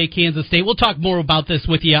 Saturday, Kansas State. We'll talk more about this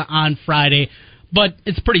with you on Friday, but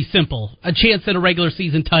it's pretty simple. A chance at a regular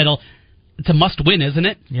season title. It's a must-win, isn't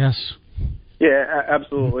it? Yes. Yeah,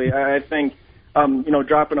 absolutely. I think,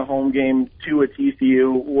 dropping a home game to a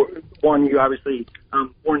TCU, one, you obviously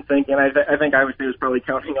weren't thinking. I think Iowa State was probably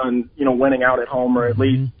counting on, winning out at home or at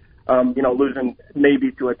least, losing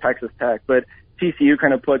maybe to a Texas Tech. But TCU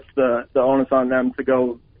kind of puts the onus on them to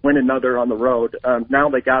go win another on the road. Now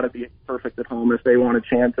they got to be perfect at home if they want a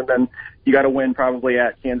chance. And then you got to win probably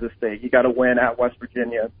at Kansas State. You got to win at West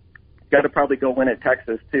Virginia. You got to probably go win at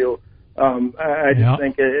Texas, too. I just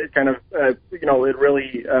think it kind of, it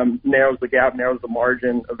really narrows the gap, narrows the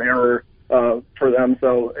margin of error for them.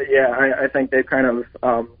 So, I think they've kind of,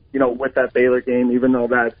 with that Baylor game, even though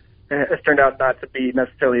that has turned out not to be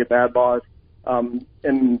necessarily a bad loss,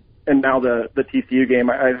 and now the TCU game,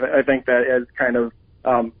 I think that has kind of,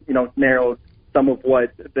 narrowed some of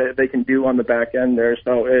what they can do on the back end there.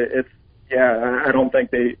 So I don't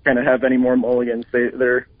think they kind of have any more mulligans.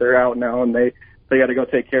 They're out now, and they got to go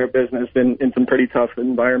take care of business in some pretty tough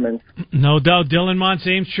environments. No doubt. Dylan Montz,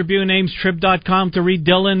 Ames Tribune, AmesTrib.com to read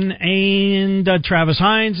Dylan and Travis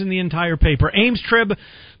Hines and the entire paper.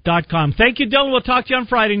 AmesTrib.com. Thank you, Dylan. We'll talk to you on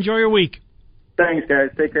Friday. Enjoy your week. Thanks, guys.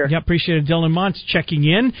 Take care. Yeah, appreciate it. Dylan Montz checking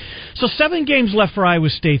in. So 7 games left for Iowa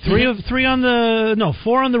State. 4 on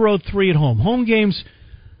the road, 3 at home. Home games,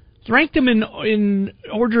 ranked them in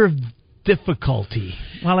order of difficulty.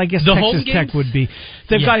 Well, I guess Texas Tech would be.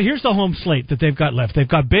 Here's the home slate that they've got left. They've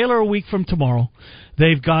got Baylor a week from tomorrow.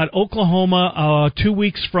 They've got Oklahoma 2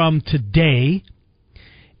 weeks from today.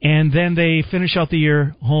 And then they finish out the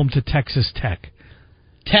year home to Texas Tech.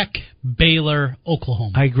 Tech, Baylor,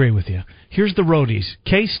 Oklahoma. I agree with you. Here's the roadies.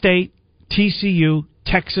 K-State, TCU,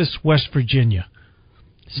 Texas, West Virginia.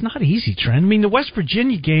 It's not easy, Trent. I mean, the West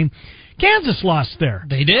Virginia game, Kansas lost there.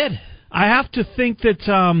 They did. I have to think that...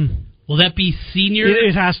 Will that be senior?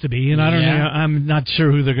 It has to be, and I don't know. I'm not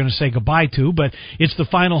sure who they're going to say goodbye to, but it's the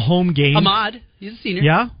final home game. Ahmad, he's a senior.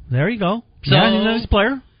 Yeah, there you go. So, he's a nice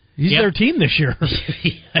player. He's their team this year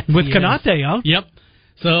with Konate, huh? Yep.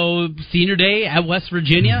 So, Senior Day at West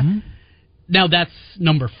Virginia. Mm-hmm. Now, that's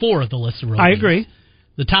number 4 of the list of road games. I agree.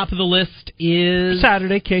 The top of the list is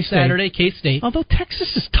Saturday, K-State. Although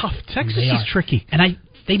Texas is tough. Texas is tricky. And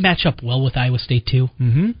they match up well with Iowa State, too.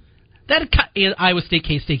 Mm-hmm. That Iowa State,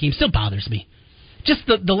 K-State game still bothers me. Just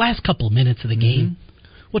the last couple of minutes of the game.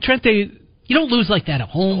 Well, Trent, you don't lose like that at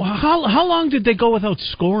home. How long did they go without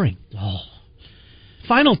scoring?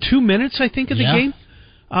 Final 2 minutes, I think, of the game.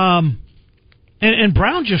 And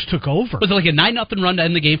Brown just took over. Was it like a 9-0 run to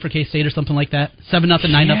end the game for K-State or something like that? 7-0, 9-0, something like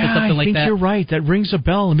that? I think you're right. That rings a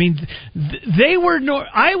bell. I mean, they were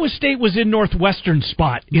Iowa State was in Northwestern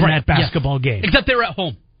spot in that basketball game. Except they were at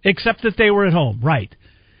home. Except that they were at home. Right.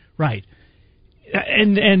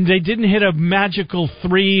 And they didn't hit a magical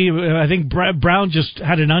 3. I think Brown just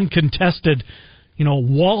had an uncontested,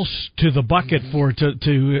 waltz to the bucket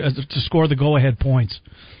to score the go-ahead points.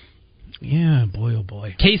 Yeah, boy, oh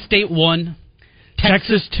boy. K-State 1.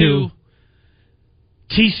 Texas 2,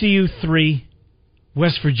 TCU 3,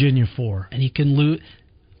 West Virginia 4. And they could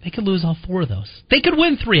lose all 4 of those. They could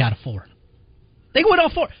win 3 out of 4. They could win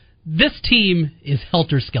all 4. This team is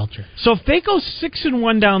helter-skelter. So if they go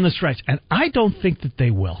 6-1 down the stretch, and I don't think that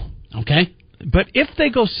they will. Okay. But if they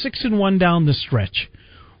go 6-1 down the stretch,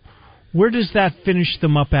 where does that finish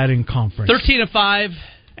them up at in conference? 13-5.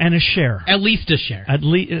 And a share. At least a share. I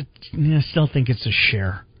still think it's a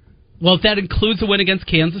share. Well, if that includes a win against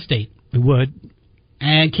Kansas State. It would.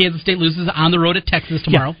 And Kansas State loses on the road at Texas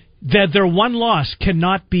tomorrow. Yeah. Their one loss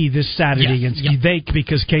cannot be this Saturday against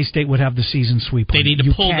because K-State would have the season sweep. They need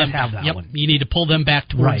to pull them have that one. You need to pull them back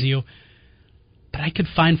towards you. But I could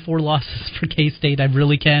find 4 losses for K-State. I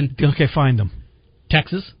really can. Okay, find them.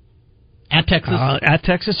 Texas. At Texas. At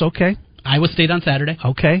Texas, okay. Iowa State on Saturday.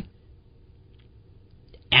 Okay.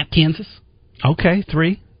 At Kansas. Okay,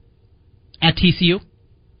 3. At TCU.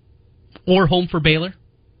 Or home for Baylor.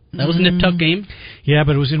 That was a nip-tuck game. Yeah,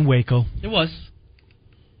 but it was in Waco. It was.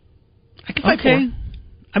 I can find 4.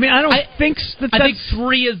 I mean, I think that's... I think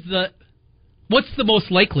 3 is the... What's the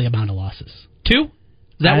most likely amount of losses? 2? Is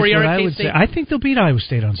that where you're at K-State? I think they'll beat Iowa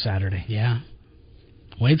State on Saturday. Yeah.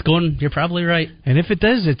 The way it's going, you're probably right. And if it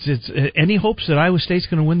does, it's any hopes that Iowa State's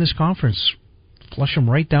going to win this conference... Flush them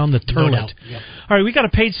right down the toilet. No doubt. Yep. All right, we got a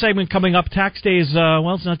paid segment coming up. Tax day is,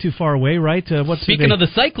 it's not too far away, right? Speaking of the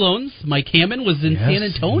Cyclones, Mike Hammond was in San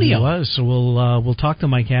Antonio. He was, so we'll talk to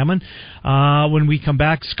Mike Hammond. When we come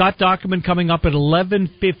back, Scott Dockman coming up at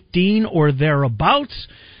 11:15 or thereabouts.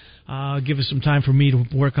 Give us some time for me to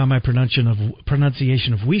work on my pronunciation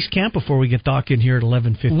of Wieskamp before we get Doc in here at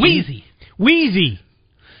 11:15. Wheezy.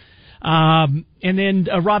 And then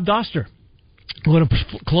Rob Doster. We're going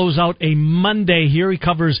to close out a Monday here. He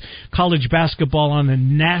covers college basketball on a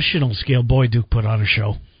national scale. Boy, Duke put on a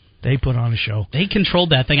show. They put on a show. They controlled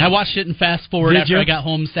that thing. I watched it in fast forward after I got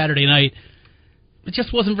home Saturday night. It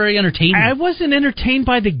just wasn't very entertaining. I wasn't entertained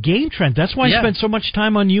by the game, Trent. That's why I spent so much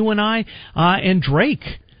time on you and I and Drake.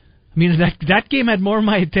 I mean, that game had more of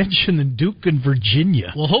my attention than Duke and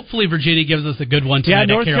Virginia. Well, hopefully Virginia gives us a good one tonight. Yeah,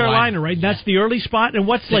 North Carolina, right? Yeah. That's the early spot. And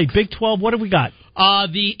what's late? Big 12, what have we got?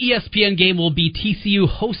 The ESPN game will be TCU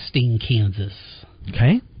hosting Kansas.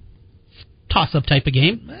 Okay. Toss-up type of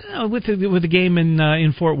game. With the game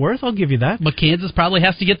in Fort Worth, I'll give you that. But Kansas probably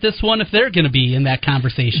has to get this one if they're going to be in that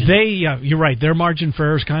conversation. You're right. Their margin for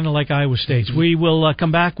error is kind of like Iowa State's. Mm-hmm. We will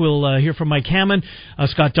come back. We'll hear from Mike Hammond,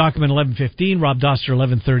 Scott Dockman, 11:15, Rob Doster,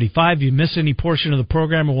 11:35. If you miss any portion of the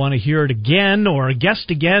program or want to hear it again or a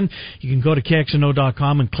guest again, you can go to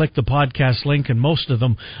KXNO.com and click the podcast link, and most of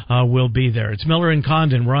them will be there. It's Miller and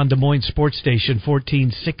Condon. We're on Des Moines Sports Station,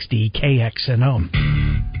 1460 KXNO.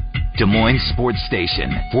 Des Moines Sports Station,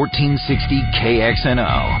 1460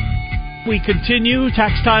 KXNO. We continue.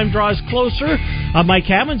 Tax time draws closer. Mike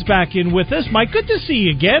Hammond's back in with us. Mike, good to see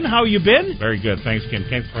you again. How you been? Very good. Thanks, Ken.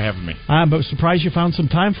 Thanks for having me. I'm surprised you found some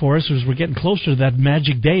time for us as we're getting closer to that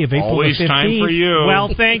magic day of April Always the 15th. Time for you.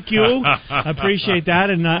 Well, thank you. I appreciate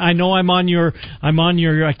that, and I know I'm on your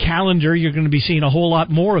calendar. You're going to be seeing a whole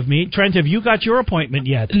lot more of me. Trent, have you got your appointment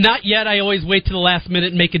yet? Not yet. I always wait to the last minute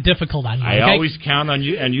and make it difficult on you. I always count on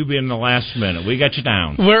you, and you being the last minute. We got you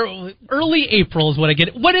down. Early April is what I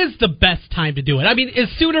get. What is the best time to do it? I mean, is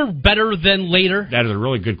sooner better than later? That is a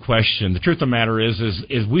really good question. The truth of the matter is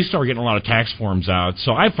we start getting a lot of tax forms out.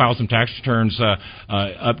 So I filed some tax returns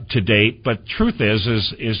up to date. But truth is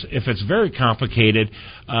if it's very complicated,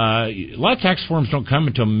 a lot of tax forms don't come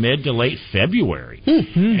until mid to late February.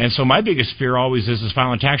 Mm-hmm. And so my biggest fear always is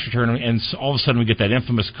filing a tax return, and all of a sudden we get that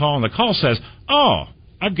infamous call, and the call says, "Oh,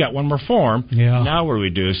 I've got one more form. Yeah. Now what do we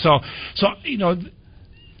do?" So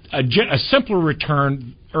a simpler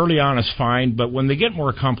return early on is fine, but when they get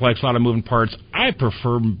more complex, a lot of moving parts, I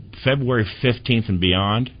prefer February 15th and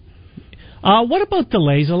beyond. What about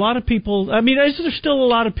delays? A lot of people, is there still a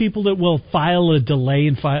lot of people that will file a delay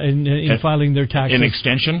in filing their taxes? An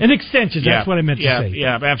extension? An extension, that's what I meant to say.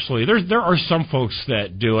 Yeah, absolutely. There are some folks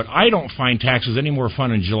that do it. I don't find taxes any more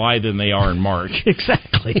fun in July than they are in March.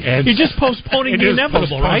 Exactly. And you're just postponing the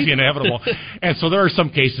inevitable, right? The inevitable. And so there are some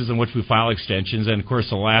cases in which we file extensions, and of course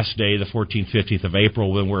the last day, the 14th, 15th of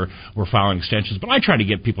April, when we're filing extensions. But I try to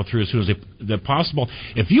get people through as soon as they possible.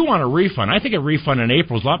 If you want a refund, I think a refund in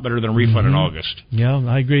April is a lot better than a refund in August. Yeah,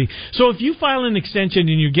 I agree. So if you file an extension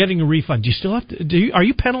and you're getting a refund, do you still have to? Are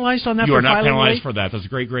you penalized on that? You for are not filing penalized late? for that. That's a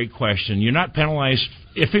great question. You're not penalized.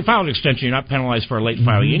 If you file an extension, you're not penalized for a late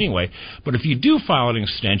filing anyway. But if you do file an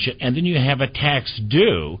extension and then you have a tax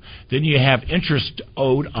due, then you have interest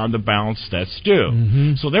owed on the balance that's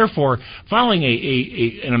due. So therefore, filing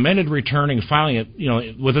an amended return and filing it,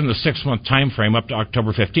 within the 6-month time frame up to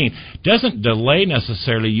October 15th doesn't delay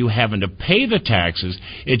necessarily you having to pay the taxes.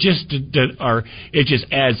 It just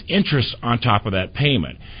adds interest on top of that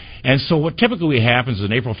payment. And so what typically happens is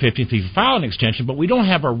on April 15th, you file an extension, but we don't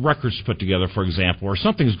have our records put together, for example, or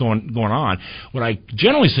something's going on. What I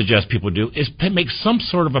generally suggest people do is make some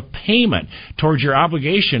sort of a payment towards your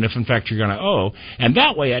obligation if, in fact, you're going to owe. And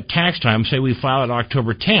that way, at tax time, say we file it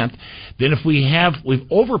October 10th, then if we've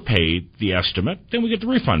overpaid the estimate, then we get the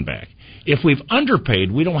refund back. If we've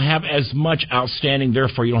underpaid, we don't have as much outstanding,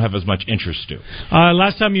 therefore you don't have as much interest due.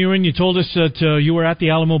 Last time you were in, you told us that you were at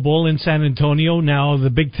the Alamo Bowl in San Antonio. Now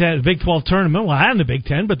the Big 12 tournament, and the Big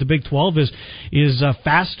 10, but the Big 12 is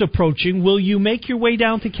fast approaching. Will you make your way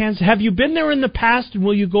down to Kansas? Have you been there in the past, and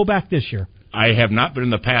will you go back this year? I have not been in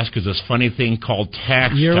the past because this funny thing called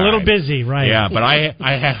tax You're time. a little busy, right? Yeah, but I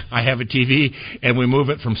have a TV, and we move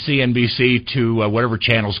it from CNBC to whatever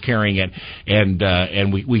channel's carrying it,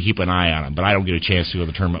 and we keep an eye on it. But I don't get a chance to go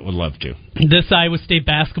to the tournament. Would love to. This Iowa State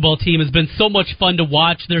basketball team has been so much fun to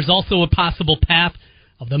watch. There's also a possible path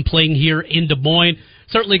of them playing here in Des Moines.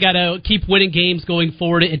 Certainly got to keep winning games going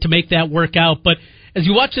forward and to make that work out. But as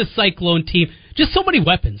you watch this Cyclone team, just so many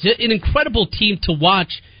weapons, an incredible team to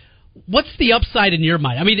watch. What's the upside in your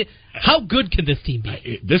mind? I mean, how good can this team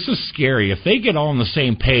be? This is scary. If they get all on the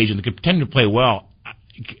same page and they continue to play well,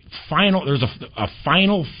 there's a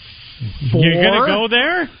Final Four. You're going to go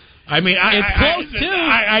there? I mean,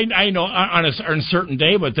 I know on a certain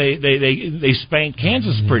day, but they spanked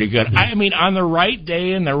Kansas pretty good. I mean, on the right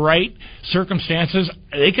day and the right circumstances,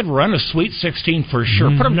 they could run a Sweet 16 for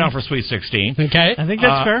sure. Put them down for Sweet 16. Okay, I think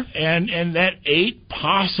that's fair. And that 8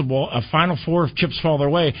 possible, a Final Four if chips fall their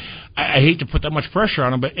way. I hate to put that much pressure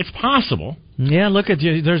on them, but it's possible. Yeah, look at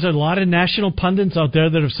you. There's a lot of national pundits out there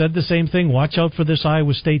that have said the same thing. Watch out for this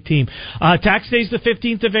Iowa State team. Tax Day's the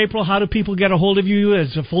 15th of April. How do people get a hold of you?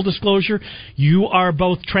 As a full disclosure, you are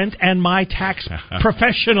both Trent and my tax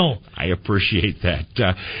professional. I appreciate that.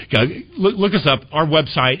 Look us up. Our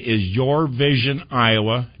website is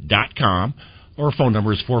yourvisioniowa.com. Our phone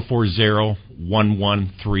number is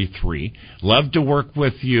 440-1133. Love to work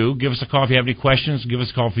with you. Give us a call if you have any questions. Give us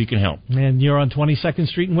a call if you can help. And you're on 22nd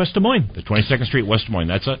Street in West Des Moines. The 22nd Street, West Des Moines.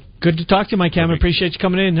 That's it. Good to talk to you, Mike Hammond. Appreciate you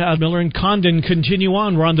coming in. Miller and Condon continue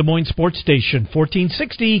on. We're on Des Moines Sports Station,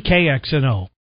 1460 KXNO.